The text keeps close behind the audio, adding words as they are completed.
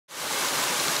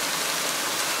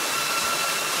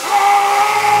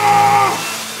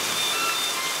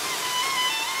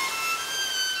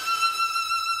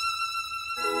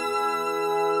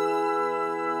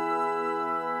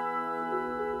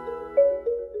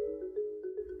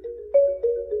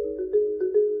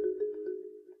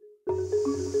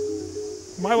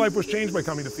My life was changed by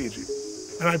coming to Fiji.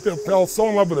 And I fell so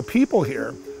in love with the people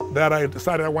here that I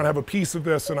decided I want to have a piece of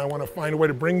this and I want to find a way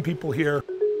to bring people here.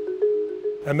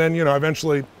 And then, I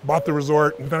eventually bought the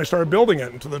resort and then I started building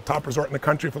it into the top resort in the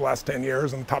country for the last 10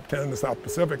 years and the top 10 in the South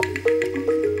Pacific.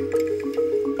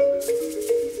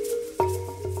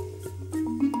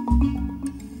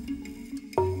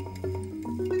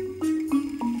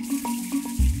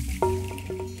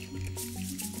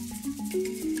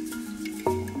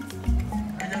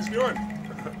 How you guys doing?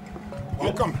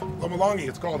 Welcome, Lomalongi.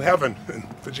 It's called heaven in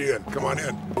Fijian. Come on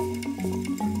in.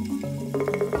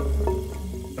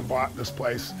 I bought this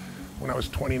place when I was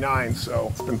 29, so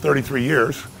it's been 33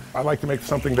 years. I like to make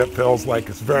something that feels like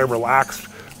it's very relaxed,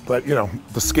 but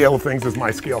the scale of things is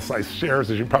my scale size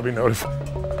shares, as you probably noticed.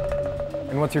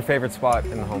 And what's your favorite spot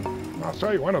in the home? I'll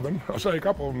show you one of them. I'll show you a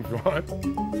couple of them if you want.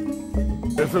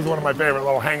 This is one of my favorite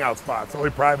little hangout spots. Only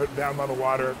private, down by the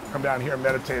water. Come down here,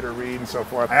 meditate or read and so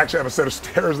forth. I actually have a set of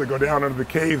stairs that go down under the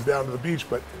caves down to the beach,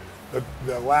 but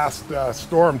the last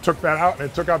storm took that out, and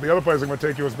it took out the other place I'm going to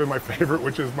take you. Has been my favorite,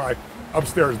 which is my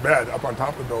upstairs bed up on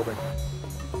top of the building.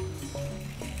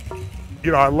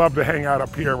 I love to hang out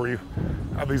up here where you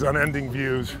have these unending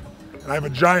views. And I have a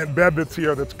giant bed that's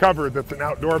here that's covered, that's an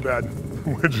outdoor bed,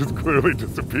 which has clearly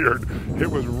disappeared. It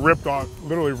was ripped off,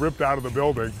 literally ripped out of the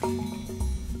building.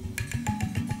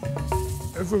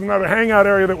 This is another hangout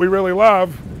area that we really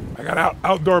love. I got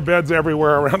outdoor beds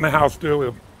everywhere around the house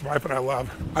too. My wife and I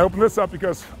love. I opened this up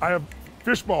because I have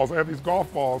fish balls. I have these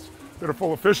golf balls that are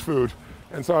full of fish food.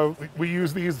 And so we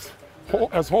use these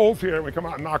as holes here, and we come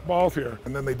out and knock balls here.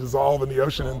 And then they dissolve in the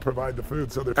ocean and provide the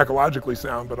food. So they're ecologically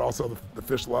sound, but also the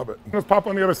fish love it. Let's pop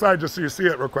on the other side just so you see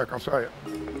it real quick. I'll show you.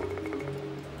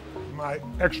 My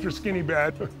extra skinny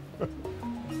bed.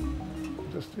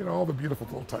 Just, all the beautiful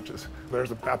little touches.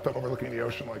 There's a bathtub overlooking the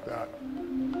ocean like that.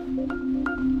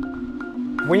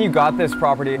 When you got this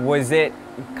property, was it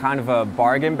kind of a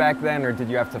bargain back then, or did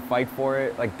you have to fight for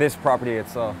it? Like this property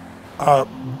itself?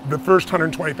 The first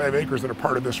 125 acres that are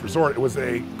part of this resort, it was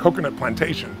a coconut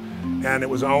plantation, and it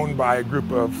was owned by a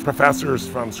group of professors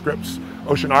from Scripps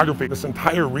Oceanography. This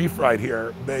entire reef right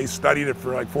here, they studied it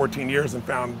for like 14 years and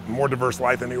found more diverse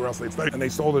life than anywhere else they'd studied. And they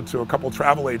sold it to a couple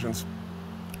travel agents,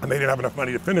 and they didn't have enough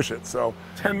money to finish it. So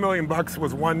 10 million bucks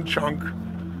was one chunk,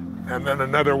 and then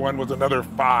another one was another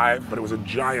 5, but it was a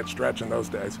giant stretch in those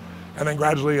days. And then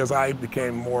gradually, as I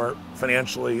became more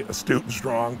financially astute and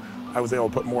strong, I was able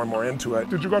to put more and more into it.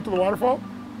 Did you go up to the waterfall?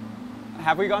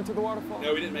 Have we gone to the waterfall?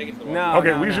 No, we didn't make it to the waterfall.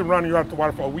 Okay, we should run you up to the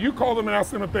waterfall. Will you call them and ask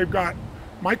them if they've got,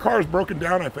 my car is broken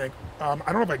down, I think. I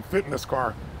don't know if I can fit in this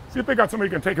car. See if they got somebody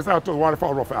who can take us out to the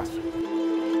waterfall real fast.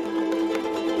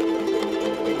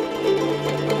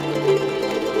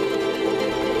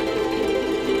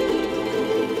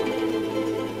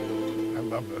 I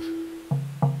love this.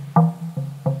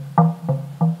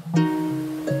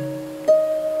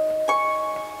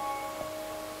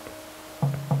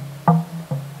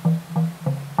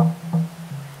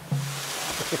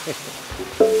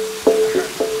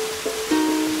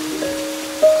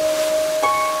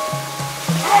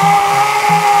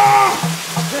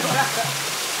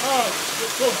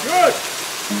 So good!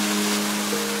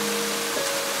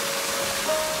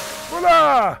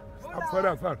 Voila! Upside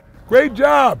down. Great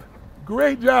job!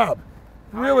 Great job!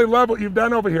 Really love what you've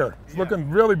done over here. It's looking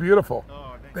really beautiful.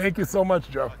 Thank you so much,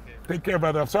 Joe. Take care,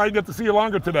 brother. I'm sorry I get to see you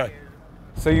longer today.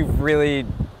 So you've really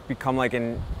become like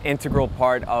an integral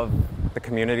part of the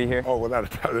community here? Oh, without a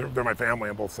doubt. They're my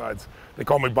family on both sides. They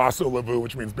call me Bosso Lavu,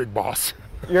 which means big boss.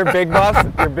 You're big boss?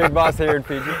 You're big boss here in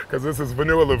Fiji? Because this is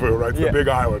Vanua Lavu, right? It's the big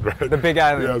island, right? The big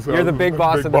island. Yeah, so you're the big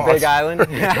boss of the big island?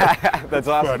 That's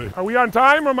awesome. Funny. Are we on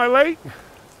time or am I late?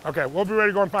 Okay, we'll be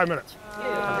ready to go in 5 minutes.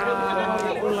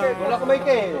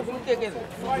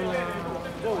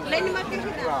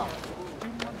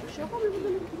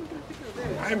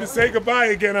 Time to say goodbye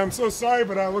again. I'm so sorry,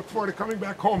 but I look forward to coming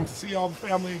back home to see all the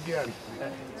family again.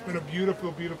 It's been a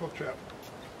beautiful, beautiful trip.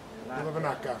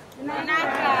 Nanaka.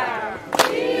 Nanaka.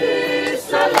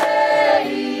 Isalei.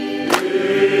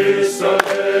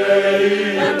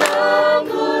 Isalei.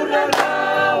 Namurarawa.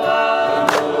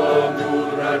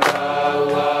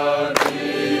 Namurarawa.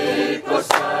 Niko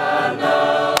sana.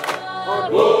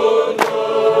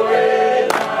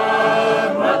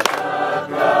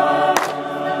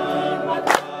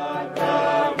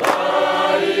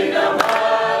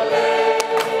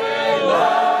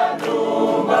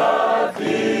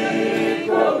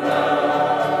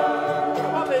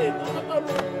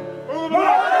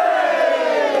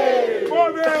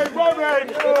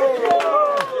 Bobby!